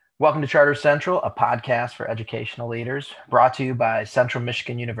Welcome to Charter Central, a podcast for educational leaders, brought to you by Central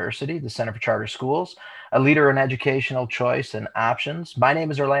Michigan University, the Center for Charter Schools, a leader in educational choice and options. My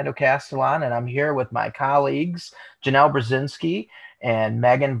name is Orlando Castellan, and I'm here with my colleagues, Janelle Brzezinski and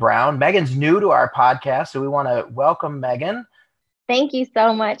Megan Brown. Megan's new to our podcast, so we want to welcome Megan. Thank you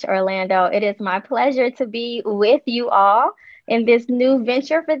so much, Orlando. It is my pleasure to be with you all in this new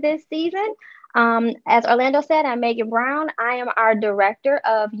venture for this season. As Orlando said, I'm Megan Brown. I am our Director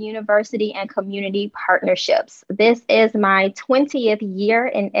of University and Community Partnerships. This is my 20th year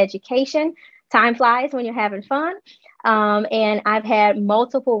in education. Time flies when you're having fun. And I've had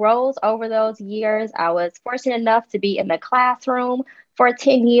multiple roles over those years. I was fortunate enough to be in the classroom for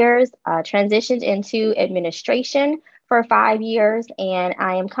 10 years, transitioned into administration for 5 years, and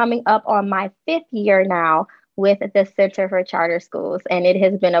I am coming up on my 5th year now with the Center for Charter Schools. And it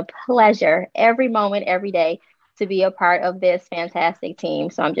has been a pleasure every moment, every day to be a part of this fantastic team.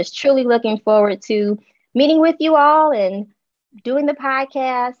 So I'm just truly looking forward to meeting with you all and doing the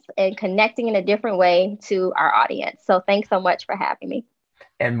podcast and connecting in a different way to our audience. So thanks so much for having me.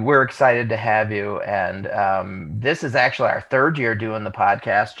 And we're excited to have you. And this is actually our 3rd year doing the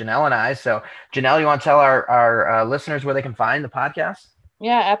podcast, Janelle and I. So Janelle, you want to tell our listeners where they can find the podcast?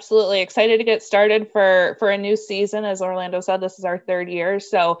 Yeah, absolutely. Excited to get started for a new season. As Orlando said, this is our 3rd year.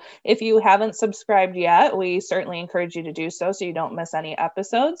 So if you haven't subscribed yet, we certainly encourage you to do so you don't miss any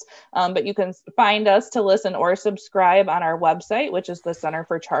episodes. But you can find us to listen or subscribe on our website, which is the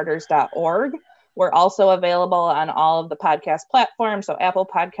centerforcharters.org. We're also available on all of the podcast platforms. So Apple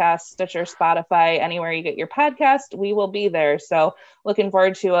Podcasts, Stitcher, Spotify, anywhere you get your podcast, we will be there. So looking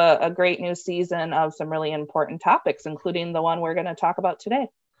forward to a great new season of some really important topics, including the one we're going to talk about today.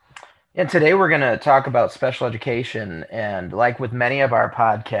 And today we're going to talk about special education. And like with many of our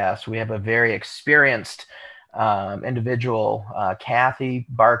podcasts, we have a very experienced individual, Kathy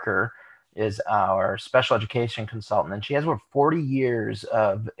Barker, is our special education consultant, and she has over 40 years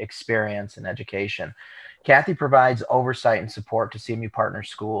of experience in education. Kathy provides oversight and support to CMU partner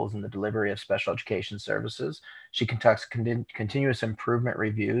schools in the delivery of special education services. She conducts continuous improvement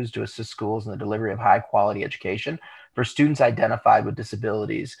reviews to assist schools in the delivery of high quality education for students identified with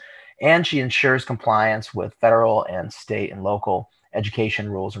disabilities. And she ensures compliance with federal and state and local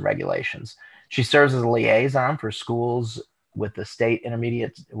education rules and regulations. She serves as a liaison for schools with the state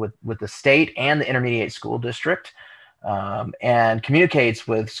intermediate, with the state and the intermediate school district, and communicates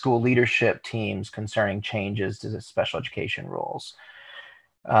with school leadership teams concerning changes to the special education rules.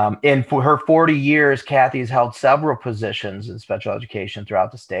 In for her 40 years, Kathy has held several positions in special education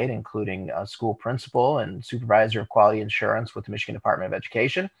throughout the state, including a school principal and supervisor of quality assurance with the Michigan Department of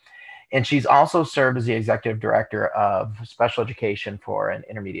Education. And she's also served as the executive director of special education for an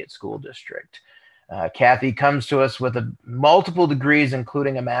intermediate school district. Kathy comes to us with multiple degrees,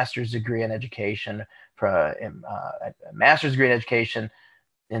 including a master's degree in education, a master's degree in education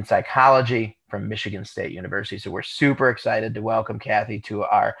in psychology from Michigan State University. So we're super excited to welcome Kathy to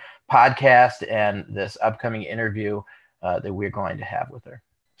our podcast and this upcoming interview that we're going to have with her.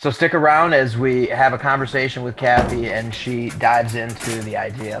 So stick around as we have a conversation with Kathy and she dives into the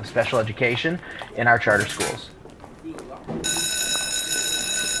idea of special education in our charter schools.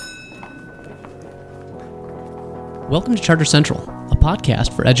 Welcome to Charter Central, a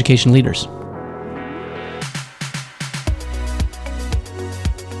podcast for education leaders.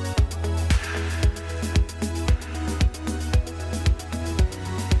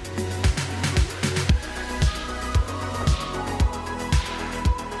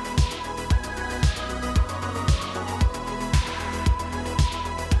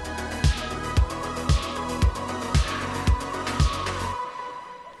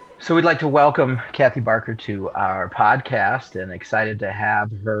 So we'd like to welcome Kathy Barker to our podcast and excited to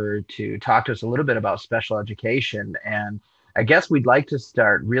have her to talk to us a little bit about special education. And I guess we'd like to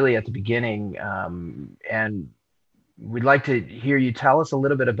start really at the beginning, and we'd like to hear you tell us a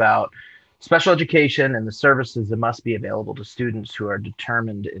little bit about special education and the services that must be available to students who are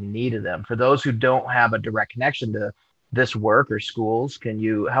determined in need of them. For those who don't have a direct connection to this work or schools, can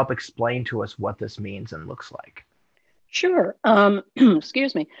you help explain to us what this means and looks like? Sure.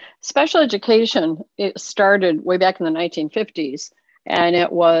 Excuse me. Special education, it started way back in the 1950s, and it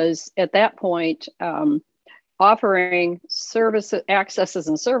was at that point offering services, accesses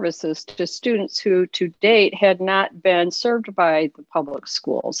and services to students who to date had not been served by the public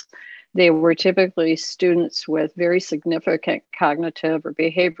schools. They were typically students with very significant cognitive or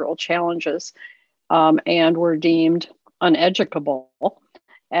behavioral challenges and were deemed uneducable.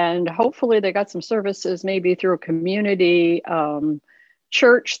 And hopefully they got some services maybe through a community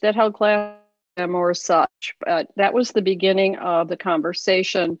church that held class or such. But that was the beginning of the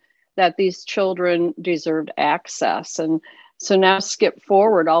conversation that these children deserved access. And so now skip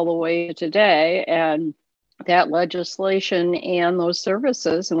forward all the way to today, and that legislation and those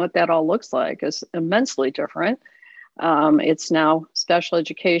services and what that all looks like is immensely different. It's now special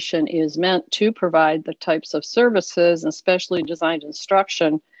education is meant to provide the types of services and specially designed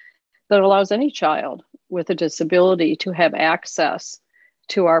instruction that allows any child with a disability to have access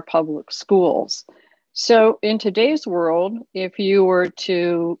to our public schools. So in today's world, if you were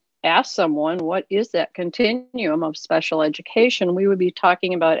to ask someone, what is that continuum of special education, we would be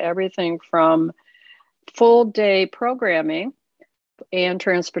talking about everything from full day programming and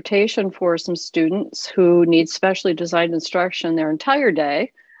transportation for some students who need specially designed instruction their entire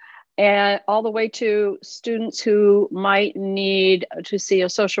day, and all the way to students who might need to see a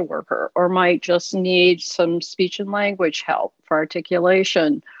social worker or might just need some speech and language help for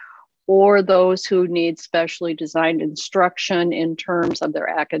articulation, or those who need specially designed instruction in terms of their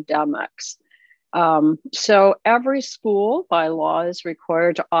academics. So every school by law is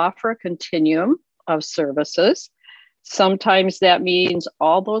required to offer a continuum of services. Sometimes that means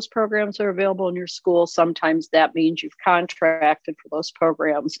all those programs are available in your school. Sometimes that means you've contracted for those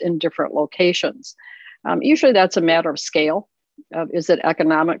programs in different locations. Usually that's a matter of scale. Is it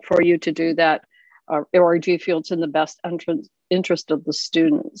economic for you to do that? Or do you feel it's in the best interest of the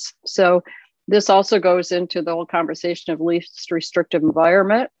students? So this also goes into the whole conversation of least restrictive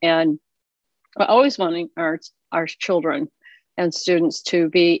environment, and always wanting our children and students to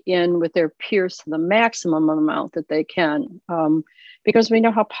be in with their peers to the maximum amount that they can, because we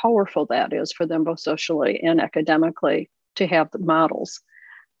know how powerful that is for them, both socially and academically, to have the models.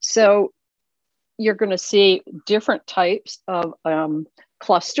 So you're going to see different types of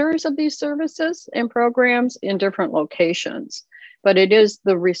clusters of these services and programs in different locations, but it is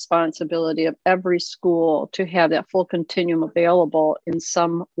the responsibility of every school to have that full continuum available in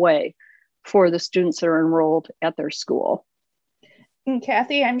some way for the students that are enrolled at their school. And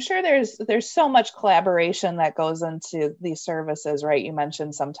Kathy, I'm sure there's so much collaboration that goes into these services, right? You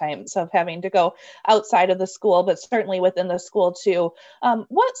mentioned sometimes of having to go outside of the school, but certainly within the school too.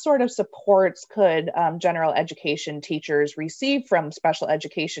 What sort of supports could general education teachers receive from special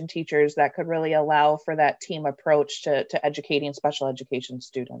education teachers that could really allow for that team approach to educating special education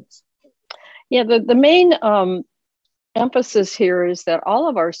students? Yeah, the main emphasis here is that all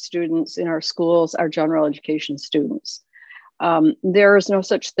of our students in our schools are general education students. There is no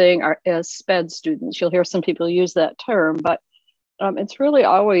such thing as SPED students. You'll hear some people use that term, but it's really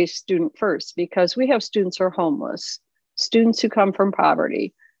always student first, because we have students who are homeless, students who come from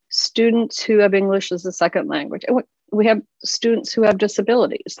poverty, students who have English as a second language. We have students who have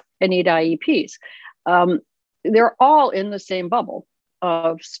disabilities and need IEPs. They're all in the same bubble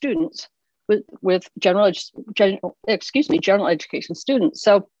of students with general education students.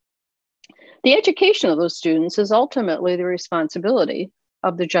 So the education of those students is ultimately the responsibility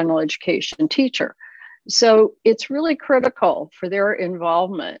of the general education teacher. So it's really critical for their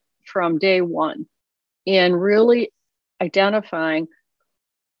involvement from day one in really identifying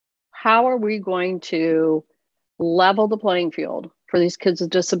how are we going to level the playing field for these kids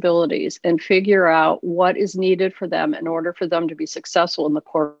with disabilities and figure out what is needed for them in order for them to be successful in the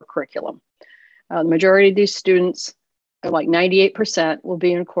core curriculum. The majority of these students, like 98%, will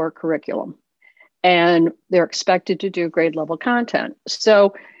be in core curriculum, and they're expected to do grade level content.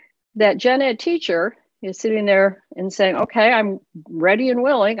 So that gen ed teacher is sitting there and saying, okay, I'm ready and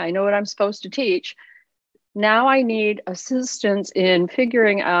willing. I know what I'm supposed to teach. Now I need assistance in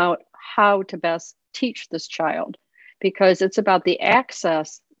figuring out how to best teach this child, because it's about the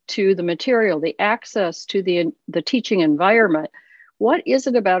access to the material, the access to the teaching environment. What is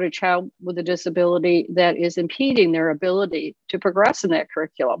it about a child with a disability that is impeding their ability to progress in that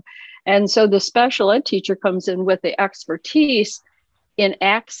curriculum? And so the special ed teacher comes in with the expertise in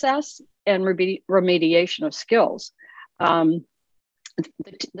access and remediation of skills. The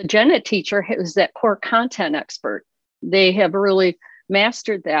gen ed teacher is that core content expert. They have really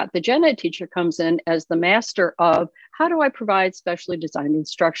mastered that. The gen ed teacher comes in as the master of how do I provide specially designed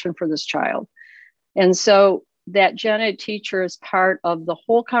instruction for this child? And so that gen ed teacher is part of the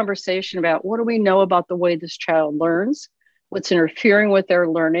whole conversation about what do we know about the way this child learns, what's interfering with their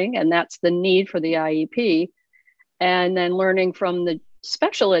learning, and that's the need for the IEP, and then learning from the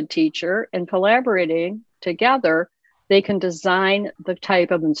special ed teacher and collaborating together, they can design the type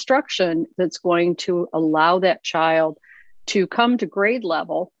of instruction that's going to allow that child to come to grade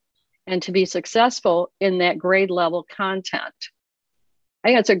level and to be successful in that grade level content. I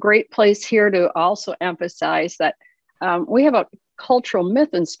think it's a great place here to also emphasize that we have a cultural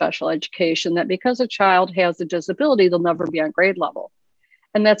myth in special education that because a child has a disability, they'll never be on grade level.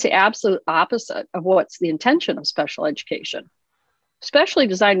 And that's the absolute opposite of what's the intention of special education. Specially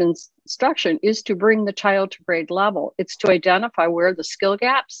designed instruction is to bring the child to grade level. It's to identify where the skill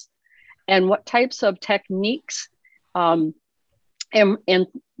gaps and what types of techniques and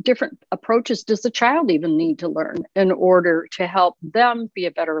different approaches does the child even need to learn in order to help them be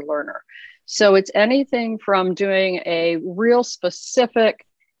a better learner. So it's anything from doing a real specific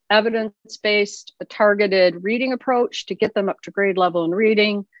evidence-based targeted reading approach to get them up to grade level in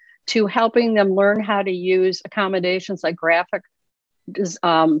reading, to helping them learn how to use accommodations like graphic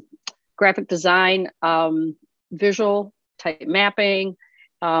design, visual type mapping,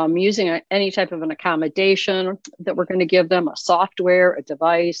 using any type of an accommodation that we're going to give them, a software, a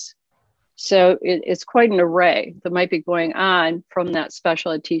device. So it's quite an array that might be going on from that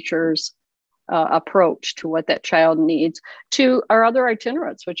special ed teacher's approach to what that child needs, to our other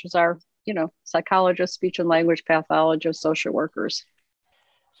itinerants, which is our, psychologists, speech and language pathologists, social workers.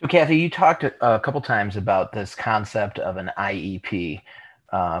 So Kathy, you talked a couple times about this concept of an IEP.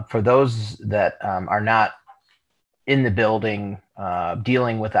 For those that are not in the building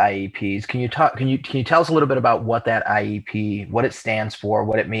dealing with IEPs, can you tell us a little bit about what that IEP, what it stands for,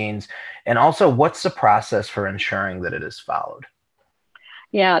 what it means, and also what's the process for ensuring that it is followed?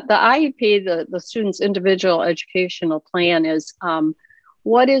 Yeah, the IEP, the student's individual educational plan, is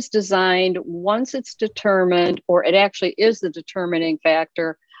what is designed once it's determined, or it actually is the determining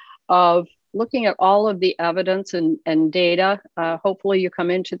factor of looking at all of the evidence and data. Hopefully you come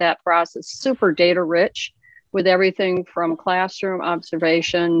into that process super data rich with everything from classroom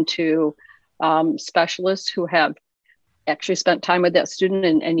observation to specialists who have actually spent time with that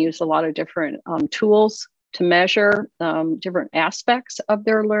student and use a lot of different tools to measure different aspects of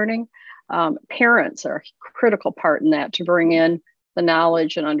their learning. Parents are a critical part in that, to bring in the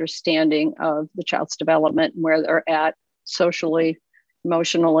knowledge and understanding of the child's development and where they're at socially,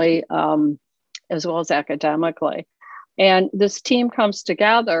 emotionally, as well as academically. And this team comes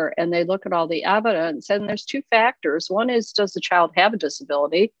together and they look at all the evidence, and there's two factors. One is, does the child have a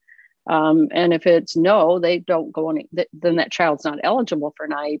disability? And if it's no, they don't go any, then that child's not eligible for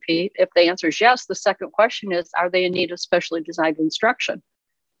an IEP. If the answer is yes, the second question is, are they in need of specially designed instruction?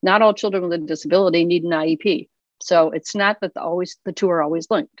 Not all children with a disability need an IEP. So it's not that the two are always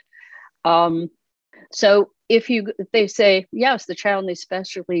linked. So if they say, yes, the child needs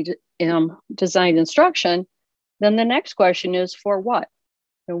specially designed instruction, then the next question is, for what?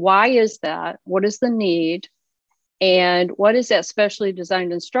 And why is that? What is the need? And what is that specially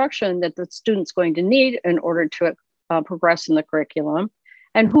designed instruction that the student's going to need in order to progress in the curriculum?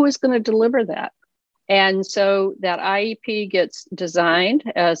 And who is going to deliver that? And so that IEP gets designed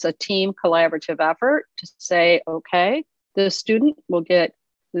as a team collaborative effort to say, okay, the student will get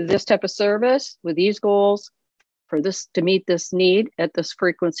this type of service with these goals for this to meet this need at this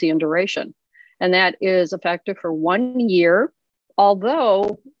frequency and duration. And that is effective for 1 year,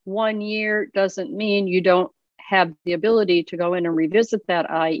 although 1 year doesn't mean you don't have the ability to go in and revisit that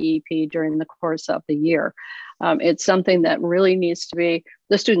IEP during the course of the year. It's something that really needs to be,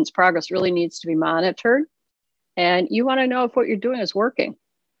 the student's progress really needs to be monitored. And you want to know if what you're doing is working.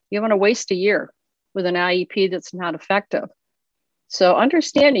 You don't want to waste a year with an IEP that's not effective. So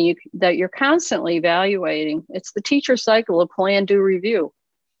understanding that you're constantly evaluating, it's the teacher cycle of plan, do, review.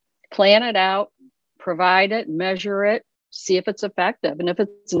 Plan it out, provide it, measure it, see if it's effective. And if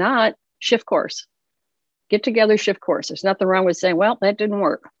it's not, shift course. Get together, shift course. There's nothing wrong with saying, well, that didn't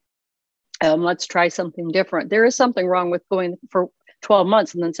work. Let's try something different. There is something wrong with going for 12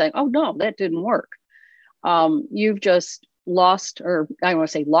 months and then saying, oh, no, that didn't work. You've just lost, or I don't want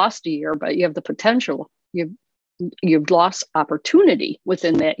to say lost a year, but you have the potential. You've lost opportunity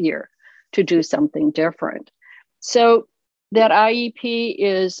within that year to do something different. So that IEP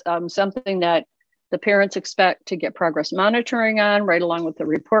is something that the parents expect to get progress monitoring on, right along with the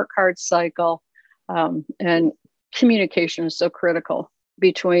report card cycle. And communication is so critical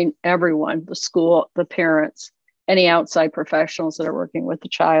between everyone, the school, the parents, any outside professionals that are working with the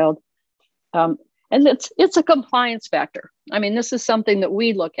child. And it's a compliance factor. I mean, this is something that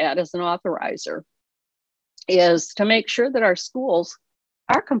we look at as an authorizer, is to make sure that our schools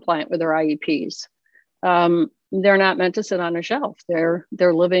are compliant with their IEPs. They're not meant to sit on a shelf. They're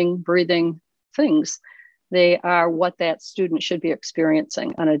living, breathing things. They are what that student should be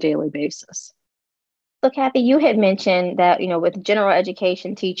experiencing on a daily basis. So Kathy, you had mentioned that, with general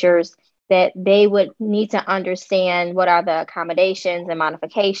education teachers, that they would need to understand what are the accommodations and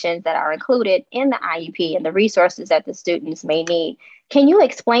modifications that are included in the IEP and the resources that the students may need. Can you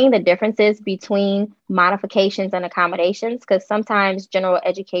explain the differences between modifications and accommodations? Because sometimes general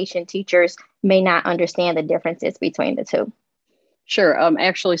education teachers may not understand the differences between the two. Sure.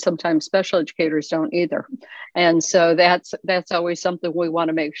 Actually, sometimes special educators don't either. And so that's always something we want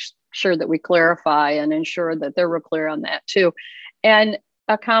to make sure that we clarify and ensure that they're real clear on that too. And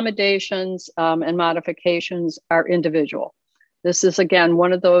accommodations and modifications are individual. This is, again,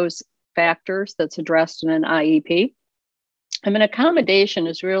 one of those factors that's addressed in an IEP. An accommodation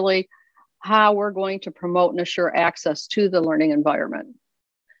is really how we're going to promote and assure access to the learning environment.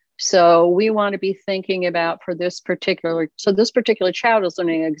 So we want to be thinking about this particular child is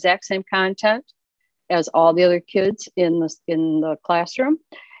learning the exact same content as all the other kids in the classroom.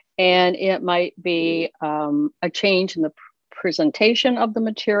 And it might be a change in the presentation of the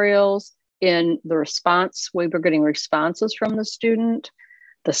materials, in the response, we're getting responses from the student,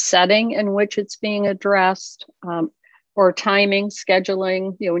 the setting in which it's being addressed, or timing,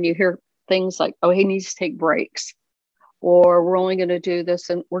 scheduling. When you hear things like, oh, he needs to take breaks, or we're only going to do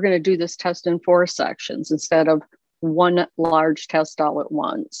this, and we're going to do this test in 4 sections instead of one large test all at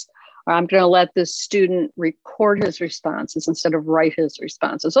once. Or I'm going to let this student record his responses instead of write his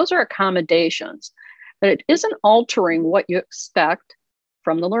responses. Those are accommodations, but it isn't altering what you expect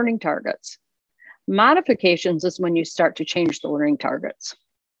from the learning targets. Modifications is when you start to change the learning targets.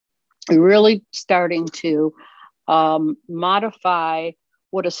 You're really starting to modify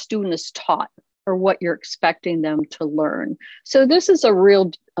what a student is taught or what you're expecting them to learn. So this is a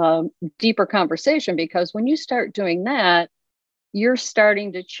real deeper conversation, because when you start doing that, you're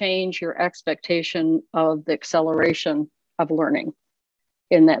starting to change your expectation of the acceleration of learning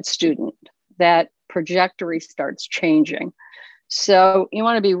in that student. That trajectory starts changing. So you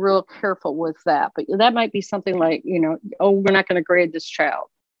want to be real careful with that. But that might be something like, oh, we're not going to grade this child.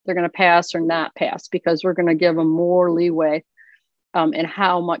 They're going to pass or not pass because we're going to give them more leeway in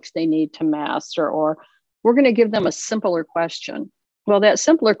how much they need to master, or we're going to give them a simpler question. Well, that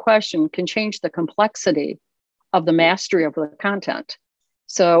simpler question can change the complexity of the mastery of the content.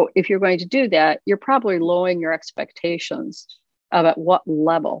 So if you're going to do that, you're probably lowering your expectations of at what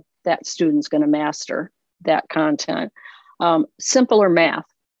level that student's going to master that content. Simpler math.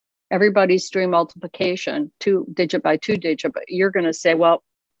 Everybody's doing multiplication, 2-digit by 2-digit, but you're going to say, well,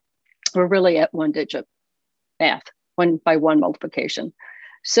 we're really at 1-digit math, 1 by 1 multiplication.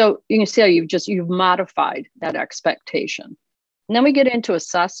 So you can see how you've modified that expectation. And then we get into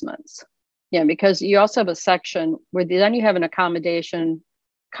assessments. Because you also have a section where then you have an accommodation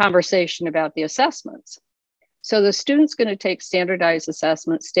conversation about the assessments. So the student's going to take standardized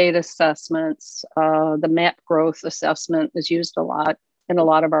assessments, state assessments. The MAP growth assessment is used a lot in a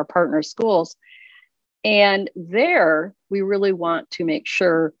lot of our partner schools. And there, we really want to make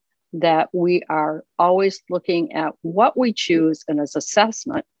sure that we are always looking at what we choose and as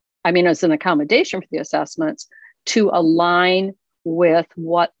as an accommodation for the assessments, to align with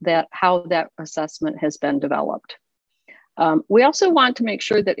how that assessment has been developed. We also want to make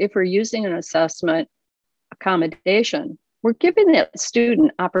sure that if we're using an assessment accommodation, we're giving that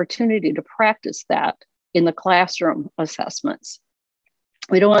student opportunity to practice that in the classroom assessments.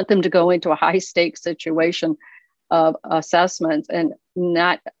 We don't want them to go into a high stakes situation of assessments and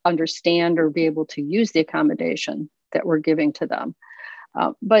not understand or be able to use the accommodation that we're giving to them.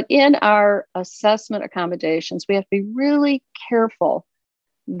 But in our assessment accommodations, we have to be really careful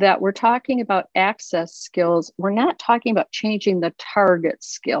that we're talking about access skills. We're not talking about changing the target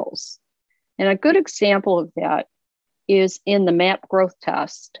skills. And a good example of that is in the MAP growth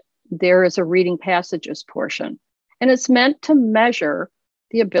test. There is a reading passages portion, and it's meant to measure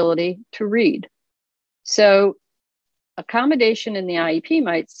the ability to read. So accommodation in the IEP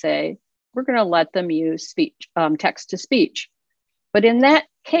might say, we're going to let them use speech, text to speech. But in that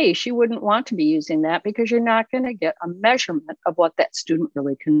case, you wouldn't want to be using that because you're not going to get a measurement of what that student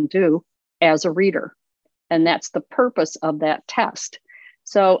really can do as a reader. And that's the purpose of that test.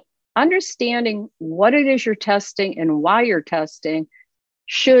 So understanding what it is you're testing and why you're testing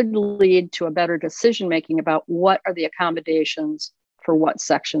should lead to a better decision-making about what are the accommodations for what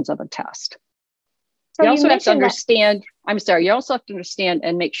sections of a test. So you also have to understand, you also have to understand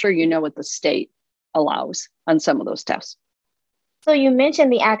and make sure you know what the state allows on some of those tests. So you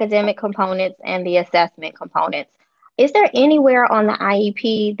mentioned the academic components and the assessment components. Is there anywhere on the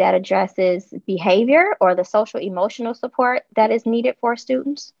IEP that addresses behavior or the social emotional support that is needed for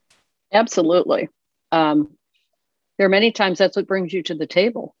students? Absolutely. There are many times that's what brings you to the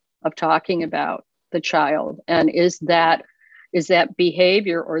table of talking about the child. And is that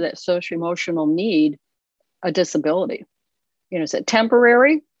behavior or that social emotional need a disability? Is it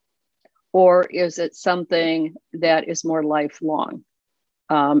temporary? Or is it something that is more lifelong?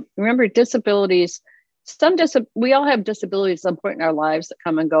 Remember, disabilities, we all have disabilities at some point in our lives that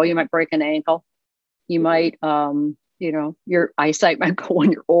come and go. You might break an ankle. You might your eyesight might go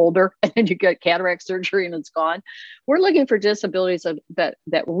when you're older and then you get cataract surgery and it's gone. We're looking for disabilities that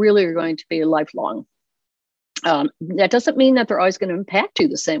really are going to be lifelong. That doesn't mean that they're always going to impact you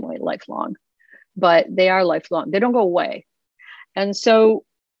the same way lifelong, but they are lifelong. They don't go away. And so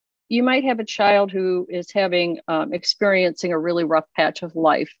you might have a child who is experiencing a really rough patch of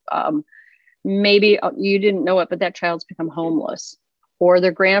life. Maybe you didn't know it, but that child's become homeless, or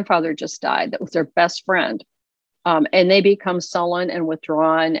their grandfather just died. That was their best friend. And they become sullen and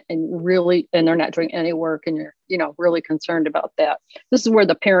withdrawn and they're not doing any work, and you're, really concerned about that. This is where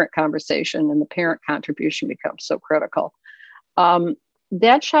the parent conversation and the parent contribution becomes so critical.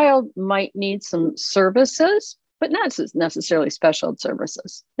 That child might need some services, but not necessarily special ed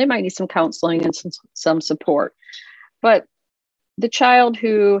services. They might need some counseling and some support. But the child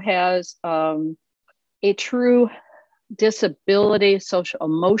who has a true disability, social,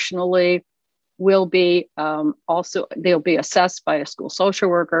 emotionally, will be they'll be assessed by a school social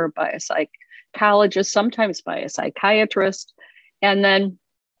worker, by a psychologist, sometimes by a psychiatrist. And then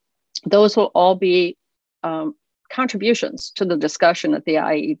those will all be contributions to the discussion at the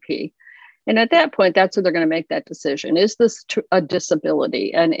IEP. And at that point, that's where they're going to make that decision. Is this a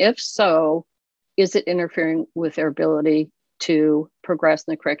disability? And if so, is it interfering with their ability to progress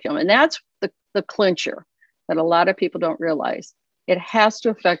in the curriculum? And that's the clincher that a lot of people don't realize. It has to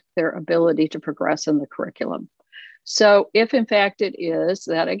affect their ability to progress in the curriculum. So if in fact it is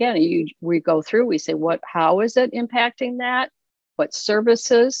that, again, we go through, we say, how is it impacting that? What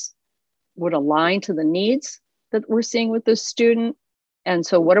services would align to the needs that we're seeing with the student? And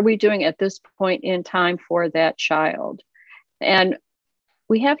so what are we doing at this point in time for that child? And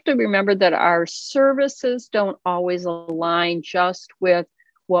we have to remember that our services don't always align just with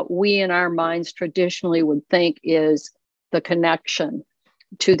what we in our minds traditionally would think is the connection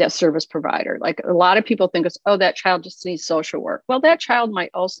to that service provider. Like a lot of people think that child just needs social work. Well, that child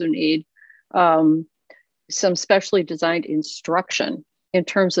might also need some specially designed instruction in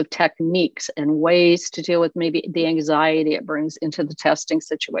terms of techniques and ways to deal with maybe the anxiety it brings into the testing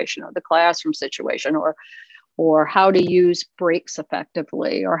situation or the classroom situation, or how to use breaks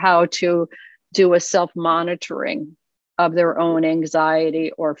effectively, or how to do a self-monitoring of their own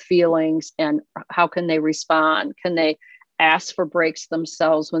anxiety or feelings, and how can they respond? Can they ask for breaks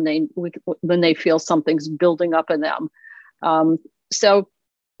themselves when they feel something's building up in them? So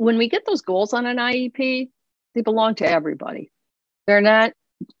when we get those goals on an IEP, they belong to everybody. They're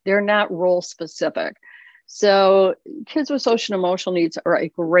not role specific. So kids with social and emotional needs are a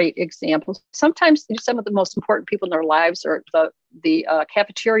great example. Sometimes some of the most important people in their lives are the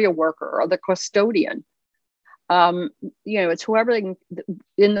cafeteria worker or the custodian. It's whoever they can,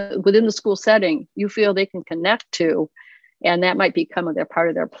 within the school setting, you feel they can connect to, and that might become part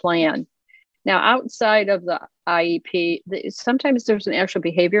of their plan. Now, outside of the IEP, sometimes there's an actual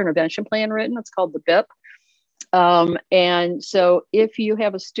behavior intervention plan written. It's called the BIP. And so if you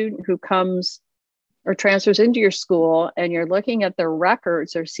have a student who comes or transfers into your school and you're looking at their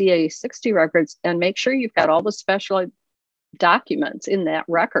records or CA 60 records, and make sure you've got all the special documents in that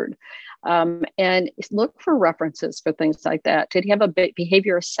record, and look for references for things like that. Did he have a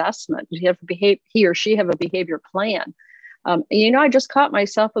behavior assessment? Did he or she have a behavior plan? I just caught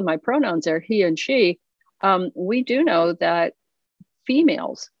myself with my pronouns there, he and she. We do know that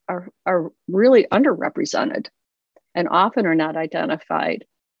females are really underrepresented and often are not identified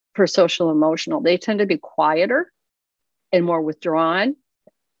for social emotional. They tend to be quieter and more withdrawn.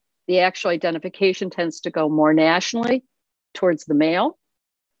 The actual identification tends to go more nationally towards the male,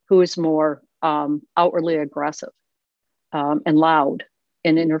 who is more outwardly aggressive and loud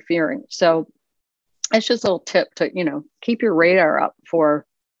and interfering. So it's just a little tip to, keep your radar up for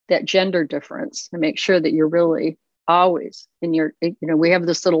that gender difference and make sure that you're really always in we have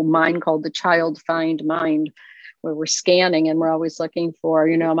this little mind called the child find mind, where we're scanning and we're always looking for,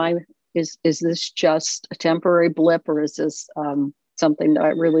 is this just a temporary blip, or is this something that I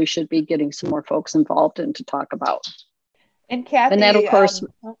really should be getting some more folks involved in to talk about? And Kathy, and that, of course,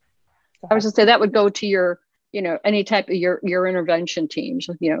 I was going to say that would go to your, any type of your intervention teams,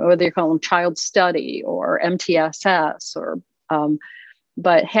 whether you call them child study or MTSS or,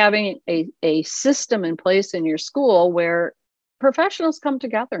 but having a system in place in your school where professionals come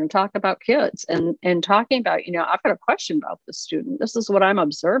together and talk about kids and talking about, I've got a question about this student. This is what I'm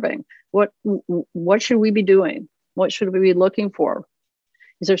observing. What should we be doing? What should we be looking for?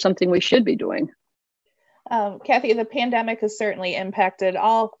 Is there something we should be doing? Kathy, the pandemic has certainly impacted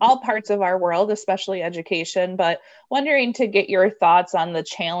all parts of our world, especially education, but wondering to get your thoughts on the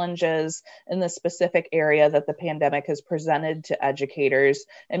challenges in the specific area that the pandemic has presented to educators,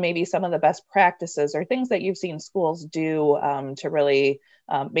 and maybe some of the best practices or things that you've seen schools do to really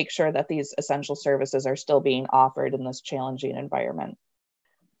make sure that these essential services are still being offered in this challenging environment.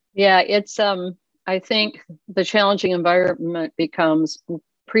 Yeah, it's I think the challenging environment becomes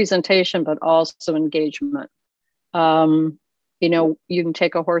presentation, but also engagement. You know, you can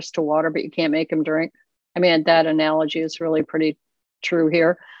take a horse to water, but you can't make him drink. I mean, that analogy is really pretty true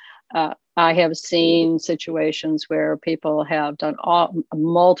here. I have seen situations where people have done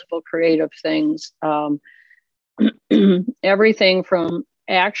multiple creative things, everything from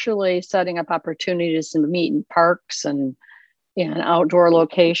actually setting up opportunities to meet in parks and outdoor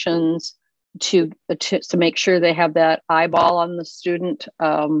locations to make sure they have that eyeball on the student,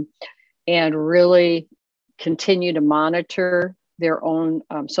 and really continue to monitor their own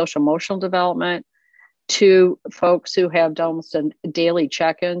social emotional development, to folks who have almost daily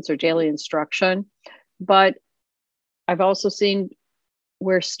check-ins or daily instruction. But I've also seen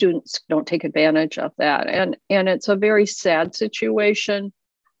where students don't take advantage of that. And it's a very sad situation.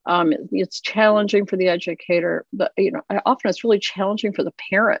 It's challenging for the educator, but often it's really challenging for the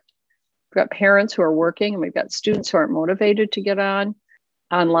parent. We've got parents who are working, and we've got students who aren't motivated to get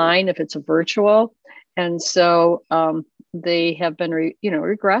online if it's a virtual. And so they have been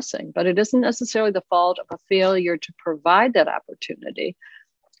regressing, but it isn't necessarily the fault of a failure to provide that opportunity,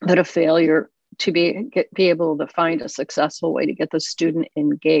 but a failure to be able to find a successful way to get the student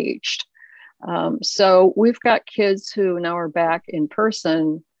engaged. So we've got kids who now are back in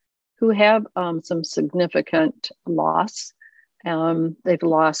person who have some significant loss. They've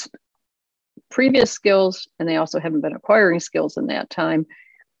lost previous skills, and they also haven't been acquiring skills in that time.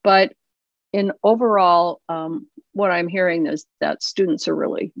 But in overall, what I'm hearing is that students are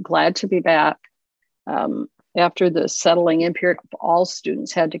really glad to be back. After the settling in period, all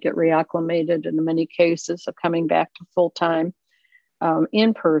students had to get reacclimated in many cases of coming back to full-time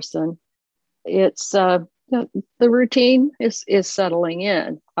in person. It's the routine is settling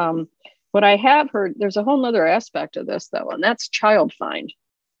in. What I have heard, there's a whole other aspect of this though, and that's child find.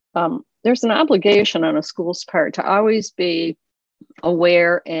 There's an obligation on a school's part to always be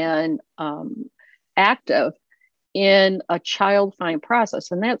aware and active in a child find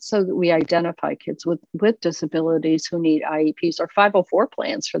process. And that's so that we identify kids with disabilities who need IEPs or 504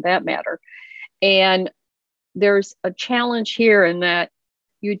 plans for that matter. And there's a challenge here in that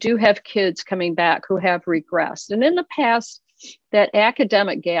you do have kids coming back who have regressed. And in the past, that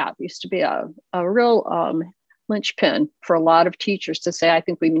academic gap used to be a real linchpin for a lot of teachers to say, I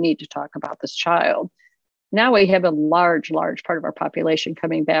think we need to talk about this child. Now we have a large part of our population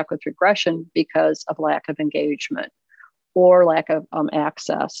coming back with regression because of lack of engagement or lack of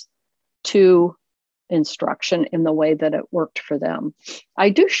access to instruction in the way that it worked for them.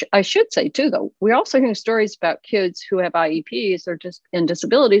 I should say too, though, we're also hearing stories about kids who have IEPs or just in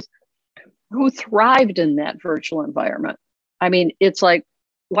disabilities who thrived in that virtual environment. I mean, it's like,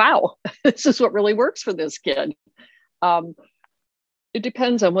 wow, this is what really works for this kid. It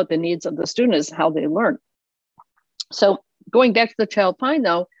depends on what the needs of the student is, how they learn. So going back to the child find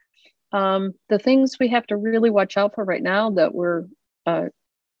though, the things we have to really watch out for right now that we're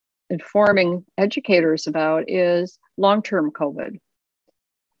informing educators about is long-term COVID.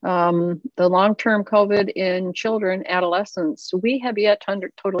 The long-term COVID in children, adolescents, we have yet to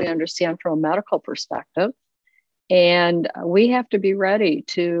totally understand from a medical perspective. And we have to be ready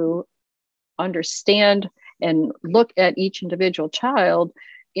to understand and look at each individual child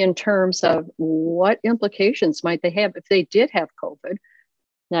in terms of what implications might they have if they did have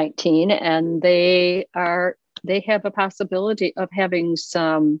COVID-19 and they have a possibility of having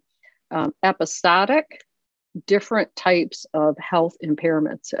some episodic different types of health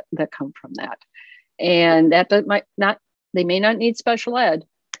impairments that come from that. And they may not need special ed,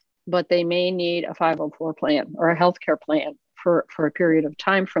 but they may need a 504 plan or a healthcare plan for a period of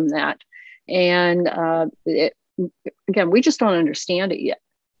time from that. And again, we just don't understand it yet,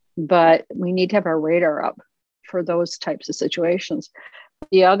 but we need to have our radar up for those types of situations.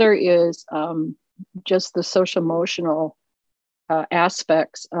 The other is just the social emotional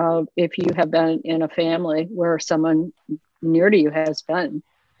aspects of if you have been in a family where someone near to you has been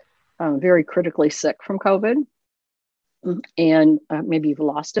very critically sick from COVID, and maybe you've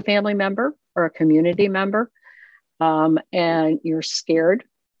lost a family member or a community member, and you're scared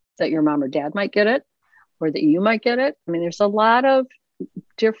that your mom or dad might get it or that you might get it. I mean, there's a lot of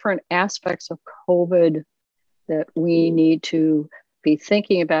different aspects of COVID that we need to be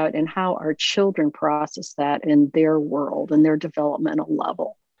thinking about and how our children process that in their world and their developmental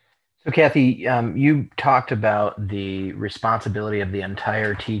level. So, Kathy, you talked about the responsibility of the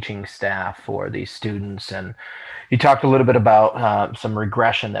entire teaching staff for these students, and you talked a little bit about some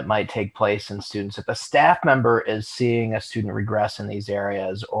regression that might take place in students. If a staff member is seeing a student regress in these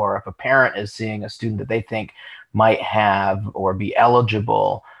areas, or if a parent is seeing a student that they think might have or be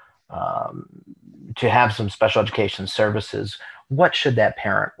eligible to have some special education services, what should that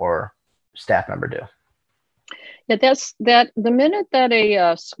parent or staff member do? Yeah, that's that. The minute that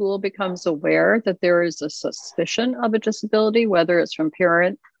a school becomes aware that there is a suspicion of a disability, whether it's from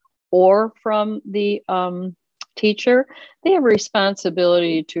parent or from the teacher, they have a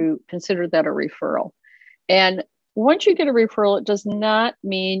responsibility to consider that a referral. And once you get a referral, it does not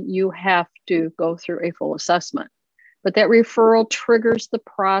mean you have to go through a full assessment, but that referral triggers the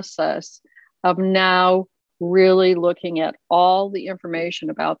process of now really looking at all the information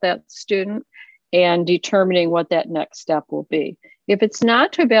about that student and determining what that next step will be. If it's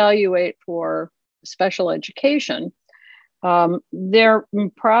not to evaluate for special education, there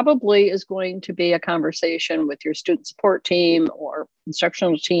probably is going to be a conversation with your student support team or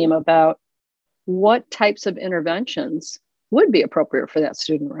instructional team about what types of interventions would be appropriate for that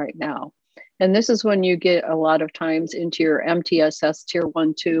student right now. And this is when you get a lot of times into your MTSS tier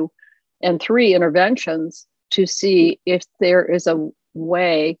 1, 2, and 3 interventions to see if there is a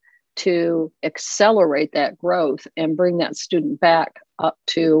way to accelerate that growth and bring that student back up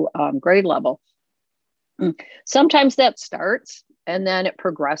to grade level. Sometimes that starts and then it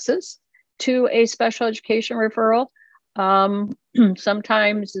progresses to a special education referral.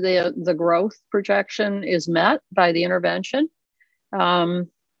 Sometimes the growth projection is met by the intervention.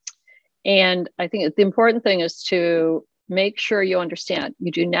 And I think the important thing is to make sure you understand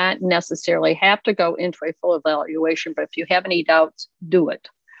you do not necessarily have to go into a full evaluation, but if you have any doubts, do it.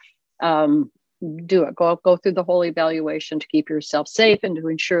 Go through the whole evaluation to keep yourself safe and to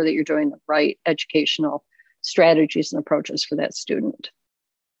ensure that you're doing the right educational strategies and approaches for that student.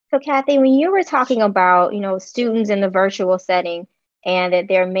 So Kathy, when you were talking about, students in the virtual setting and that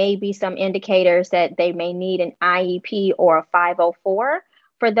there may be some indicators that they may need an IEP or a 504,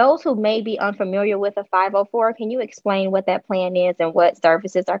 for those who may be unfamiliar with a 504, can you explain what that plan is and what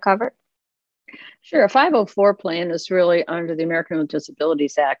services are covered? Sure. A 504 plan is really under the American with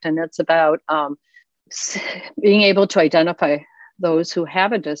Disabilities Act, and it's about being able to identify those who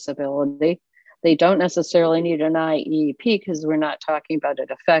have a disability. They don't necessarily need an IEP because we're not talking about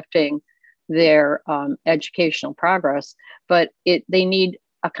it affecting their educational progress, but they need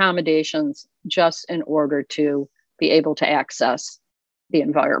accommodations just in order to be able to access the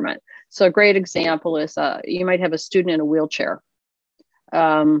environment. So a great example is you might have a student in a wheelchair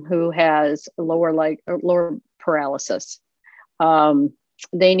who has lower paralysis.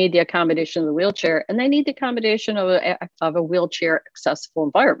 They need the accommodation of the wheelchair, and they need the accommodation of a wheelchair accessible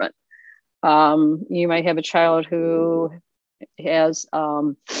environment. You might have a child who has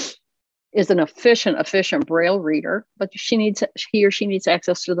is an efficient Braille reader, but he or she needs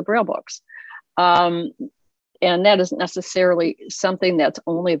access to the Braille books. And that isn't necessarily something that's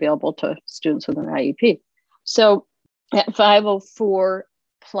only available to students with an IEP. So that 504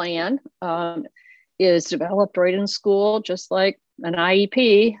 plan is developed right in school, just like an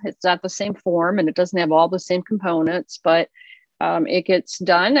IEP. It's not the same form and it doesn't have all the same components, but it gets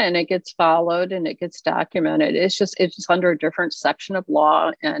done and it gets followed and it gets documented. It's just under a different section of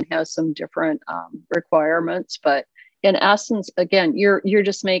law and has some different requirements. But in essence, again, you're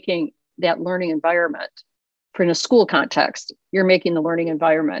just making that learning environment. For in a school context, you're making the learning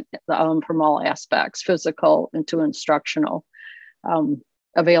environment from all aspects, physical and to instructional,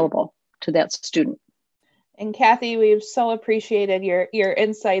 available to that student. And Kathy, we've so appreciated your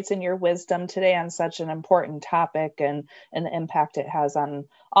insights and your wisdom today on such an important topic and the impact it has on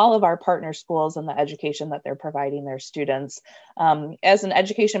all of our partner schools and the education that they're providing their students. As an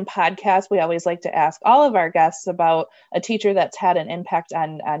education podcast, we always like to ask all of our guests about a teacher that's had an impact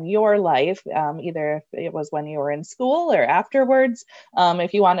on your life, either if it was when you were in school or afterwards.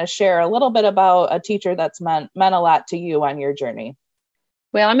 If you want to share a little bit about a teacher that's meant a lot to you on your journey.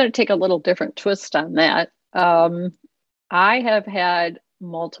 Well, I'm going to take a little different twist on that. I have had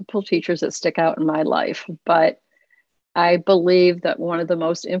multiple teachers that stick out in my life, but I believe that one of the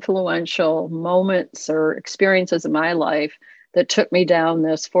most influential moments or experiences in my life that took me down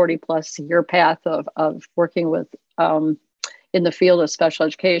this 40 plus year path of working with in the field of special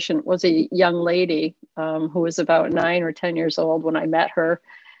education was a young lady who was about 9 or 10 years old when I met her.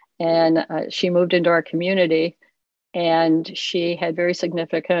 And she moved into our community. And she had very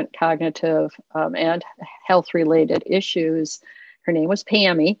significant cognitive and health-related issues. Her name was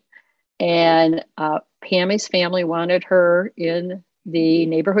Pammy. And Pammy's family wanted her in the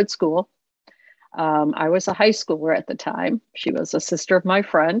neighborhood school. I was a high schooler at the time. She was a sister of my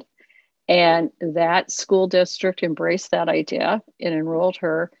friend. And that school district embraced that idea and enrolled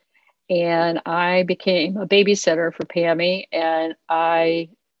her. And I became a babysitter for Pammy. And I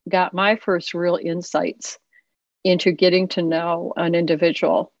got my first real insights into getting to know an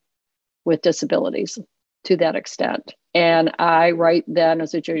individual with disabilities to that extent. And I, right then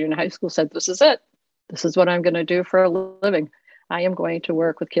as a junior in high school, said, this is it. This is what I'm going to do for a living. I am going to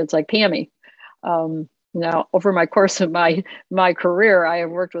work with kids like Pammy. Now, over my course of my career, I have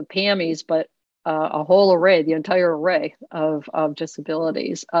worked with Pammys, but a whole array, the entire array of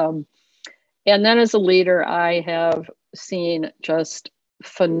disabilities. And then as a leader, I have seen just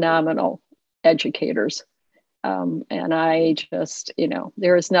phenomenal educators. And I just,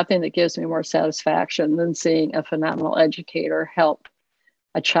 there is nothing that gives me more satisfaction than seeing a phenomenal educator help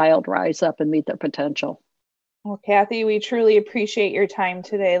a child rise up and meet their potential. Well, Kathy, we truly appreciate your time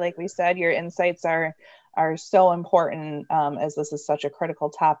today. Like we said, your insights are so important as this is such a critical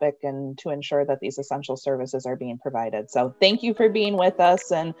topic and to ensure that these essential services are being provided. So thank you for being with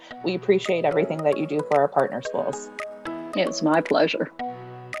us, and we appreciate everything that you do for our partner schools. It's my pleasure.